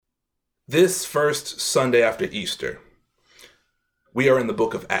This first Sunday after Easter, we are in the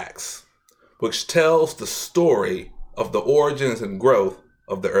book of Acts, which tells the story of the origins and growth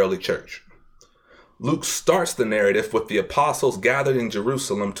of the early church. Luke starts the narrative with the apostles gathered in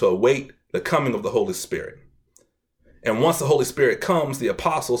Jerusalem to await the coming of the Holy Spirit. And once the Holy Spirit comes, the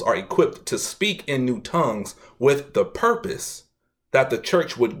apostles are equipped to speak in new tongues with the purpose that the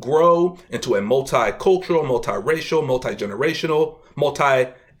church would grow into a multicultural, multiracial, multi-generational,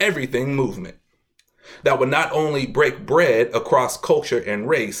 multi-everything movement that would not only break bread across culture and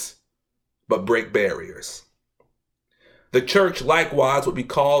race, but break barriers. The church likewise would be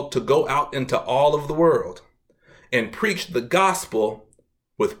called to go out into all of the world and preach the gospel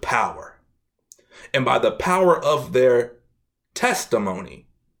with power. And by the power of their testimony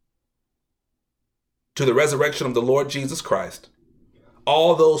to the resurrection of the Lord Jesus Christ,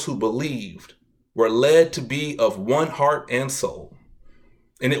 all those who believed were led to be of one heart and soul.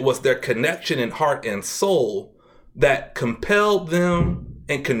 And it was their connection in heart and soul that compelled them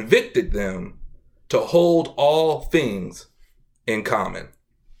and convicted them to hold all things in common.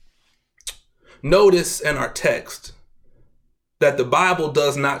 Notice in our text that the Bible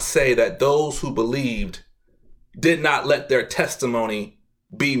does not say that those who believed did not let their testimony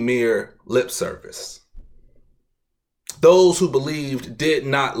be mere lip service. Those who believed did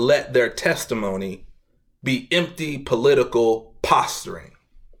not let their testimony be empty political posturing.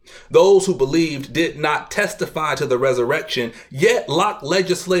 Those who believed did not testify to the resurrection, yet locked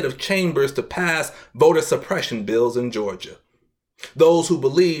legislative chambers to pass voter suppression bills in Georgia. Those who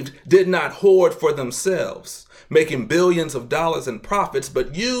believed did not hoard for themselves, making billions of dollars in profits,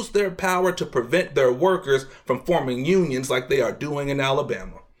 but used their power to prevent their workers from forming unions like they are doing in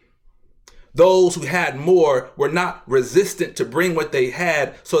Alabama. Those who had more were not resistant to bring what they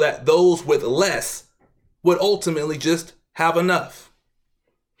had so that those with less would ultimately just have enough.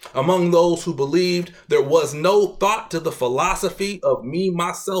 Among those who believed, there was no thought to the philosophy of me,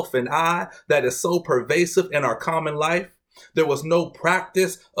 myself, and I that is so pervasive in our common life. There was no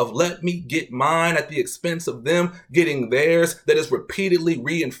practice of let me get mine at the expense of them getting theirs that is repeatedly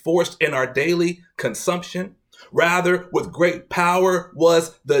reinforced in our daily consumption. Rather, with great power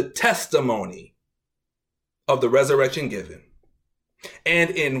was the testimony of the resurrection given.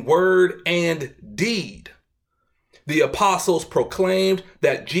 And in word and deed, the apostles proclaimed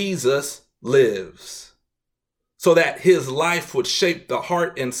that Jesus lives, so that his life would shape the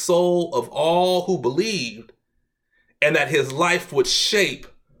heart and soul of all who believed, and that his life would shape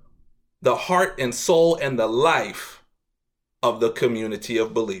the heart and soul and the life of the community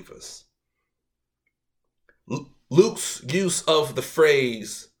of believers. Luke's use of the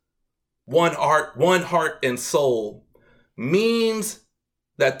phrase one heart and soul means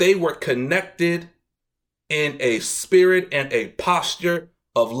that they were connected in a spirit and a posture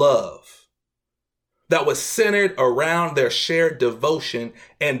of love that was centered around their shared devotion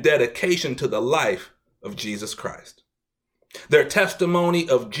and dedication to the life of Jesus Christ. Their testimony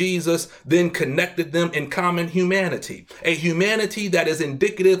of Jesus then connected them in common humanity, a humanity that is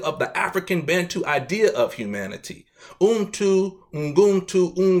indicative of the African Bantu idea of humanity. Untu,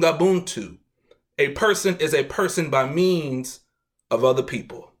 Nguntu, Ungabuntu. A person is a person by means of other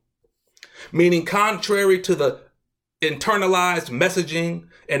people. Meaning, contrary to the internalized messaging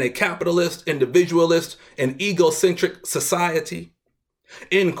in a capitalist, individualist, and egocentric society,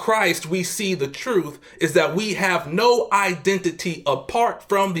 in Christ, we see the truth is that we have no identity apart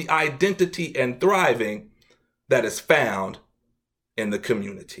from the identity and thriving that is found in the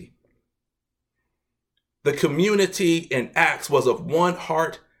community. The community in Acts was of one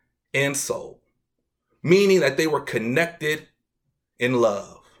heart and soul, meaning that they were connected in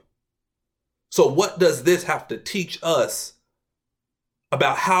love. So what does this have to teach us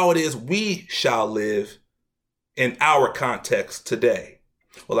about how it is we shall live in our context today?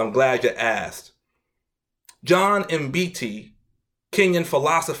 Well, I'm glad you asked. John Mbiti, Kenyan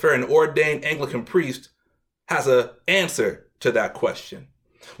philosopher and ordained Anglican priest, has an answer to that question.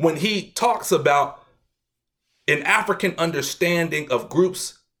 When he talks about an African understanding of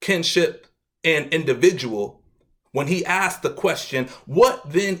groups, kinship, and individual, when he asks the question, what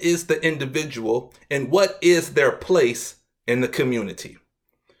then is the individual and what is their place in the community?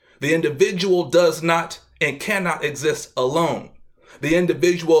 The individual does not and cannot exist alone. The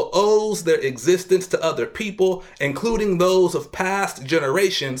individual owes their existence to other people, including those of past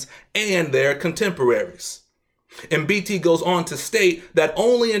generations and their contemporaries. And BT goes on to state that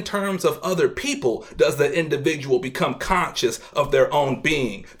only in terms of other people does the individual become conscious of their own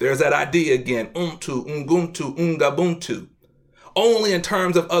being. There's that idea again, Untu, Nguntu, Ungabuntu. Only in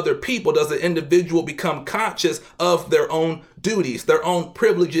terms of other people does the individual become conscious of their own duties, their own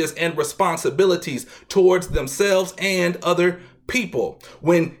privileges and responsibilities towards themselves and other people.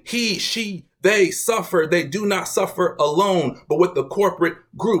 When he, she, they suffer, they do not suffer alone, but with the corporate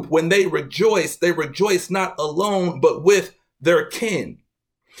group. When they rejoice not alone, but with their kin.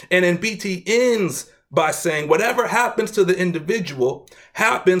 And then BT ends by saying, whatever happens to the individual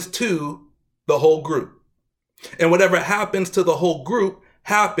happens to the whole group. And whatever happens to the whole group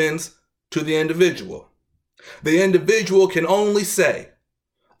happens to the individual. The individual can only say,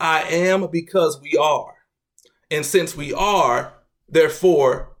 I am because we are. And since we are,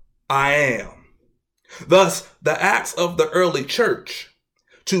 therefore I am. Thus, the acts of the early church,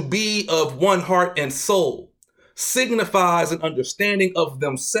 to be of one heart and soul, signifies an understanding of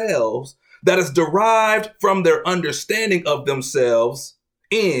themselves that is derived from their understanding of themselves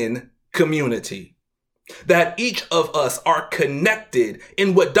in community. That each of us are connected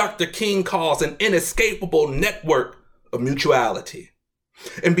in what Dr. King calls an inescapable network of mutuality.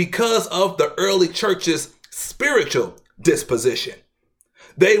 And because of the early church's spiritual disposition,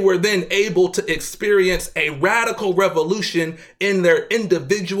 they were then able to experience a radical revolution in their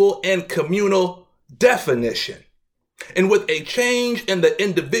individual and communal definition. And with a change in the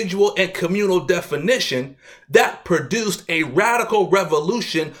individual and communal definition, that produced a radical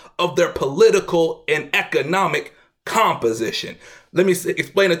revolution of their political and economic composition. Let me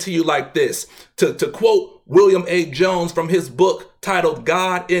explain it to you like this. To quote William A. Jones from his book titled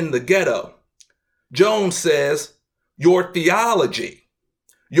God in the Ghetto, Jones says, your theology,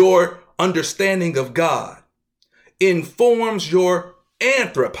 your understanding of God, informs your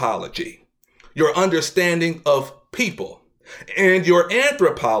anthropology, your understanding of people. And your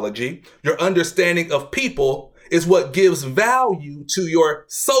anthropology, your understanding of people, is what gives value to your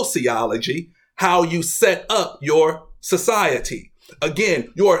sociology, how you set up your society.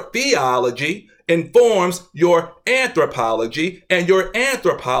 Again, your theology informs your anthropology, and your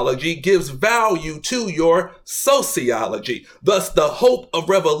anthropology gives value to your sociology. Thus, the hope of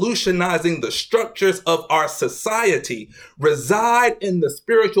revolutionizing the structures of our society reside in the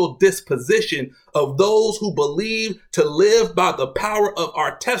spiritual disposition of those who believe to live by the power of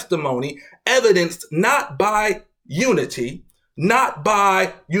our testimony, evidenced not by unity, not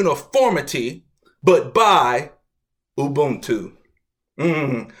by uniformity, but by Ubuntu.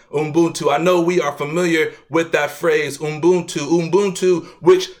 Ubuntu. I know we are familiar with that phrase, Ubuntu. Ubuntu,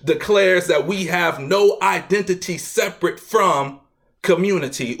 which declares that we have no identity separate from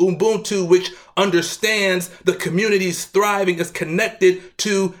community. Ubuntu, which understands the community's thriving is connected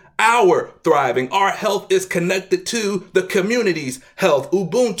to our thriving. Our health is connected to the community's health.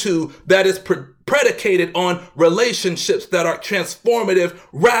 Ubuntu, that is predicated on relationships that are transformative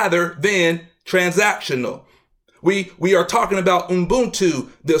rather than transactional. We are talking about Ubuntu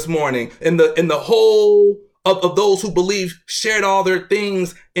this morning in the whole of those who believe shared all their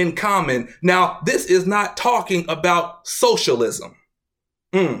things in common. Now, this is not talking about socialism.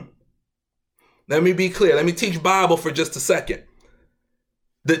 Let me be clear. Let me teach Bible for just a second.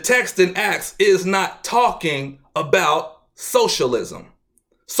 The text in Acts is not talking about socialism.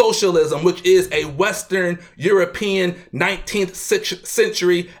 Socialism, which is a Western European 19th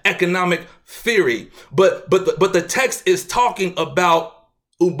century economic theory. But the text is talking about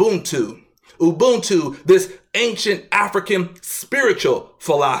Ubuntu. Ubuntu, this ancient African spiritual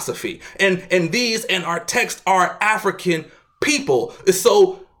philosophy. And these in our text are African people.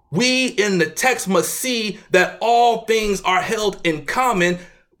 So we in the text must see that all things are held in common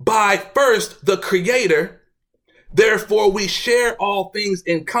by first the Creator. Therefore, we share all things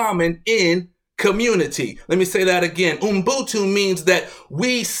in common in community. Let me say that again. Ubuntu means that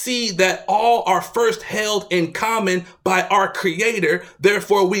we see that all are first held in common by our Creator.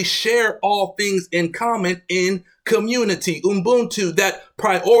 Therefore, we share all things in common in community. Ubuntu, that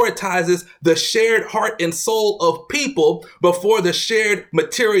prioritizes the shared heart and soul of people before the shared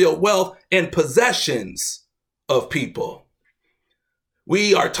material wealth and possessions of people.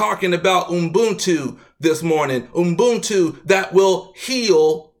 We are talking about Ubuntu this morning. Ubuntu that will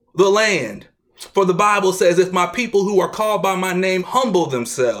heal the land. For the Bible says, if my people who are called by my name humble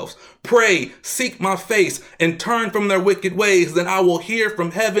themselves, pray, seek my face, and turn from their wicked ways, then I will hear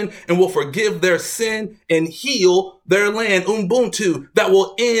from heaven and will forgive their sin and heal their land. Ubuntu that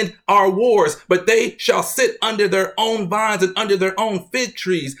will end our wars, but they shall sit under their own vines and under their own fig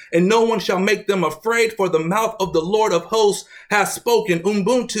trees, and no one shall make them afraid, for the mouth of the Lord of hosts has spoken.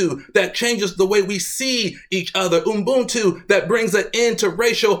 Ubuntu that changes the way we see each other. Ubuntu that brings an end to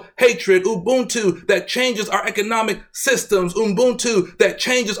racial hatred. Ubuntu that changes our economic systems. Ubuntu that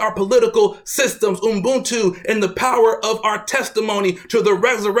changes our political political systems, Ubuntu in the power of our testimony to the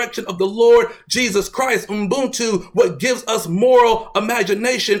resurrection of the Lord Jesus Christ, Ubuntu, what gives us moral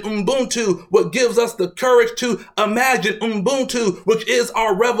imagination, Ubuntu, what gives us the courage to imagine, Ubuntu, which is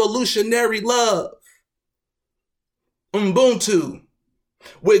our revolutionary love, Ubuntu,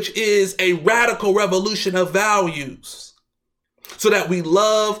 which is a radical revolution of values, so that we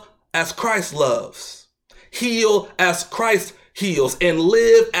love as Christ loves, heal as Christ heals, and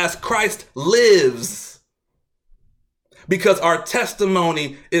live as Christ lives. Because our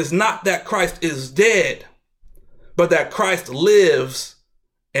testimony is not that Christ is dead, but that Christ lives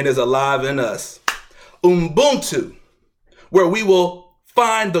and is alive in us. Ubuntu, where we will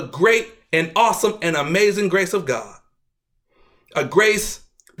find the great and awesome and amazing grace of God. A grace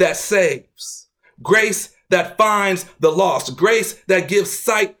that saves, grace that finds the lost, grace that gives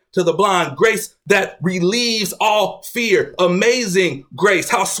sight to the blind, grace that relieves all fear, amazing grace,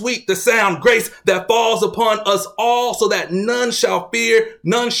 how sweet the sound, grace that falls upon us all so that none shall fear,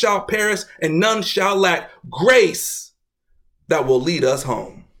 none shall perish, and none shall lack, grace that will lead us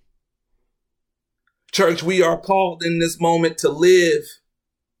home. Church, we are called in this moment to live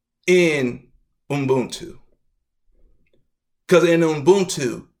in Ubuntu. Because in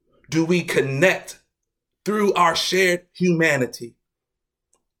Ubuntu, do we connect through our shared humanity,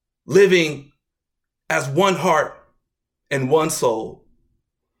 living as one heart and one soul,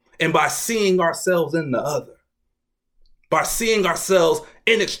 and by seeing ourselves in the other, by seeing ourselves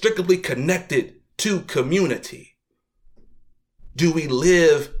inextricably connected to community, do we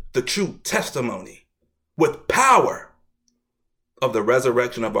live the true testimony with power of the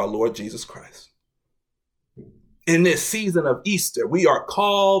resurrection of our Lord Jesus Christ. In this season of Easter, we are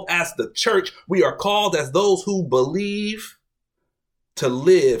called as the church, we are called as those who believe to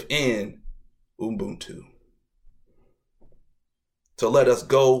live in Ubuntu. So let us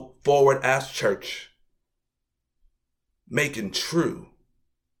go forward as church, making true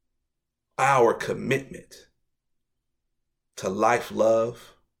our commitment to life,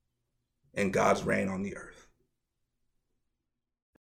 love, and God's reign on the earth.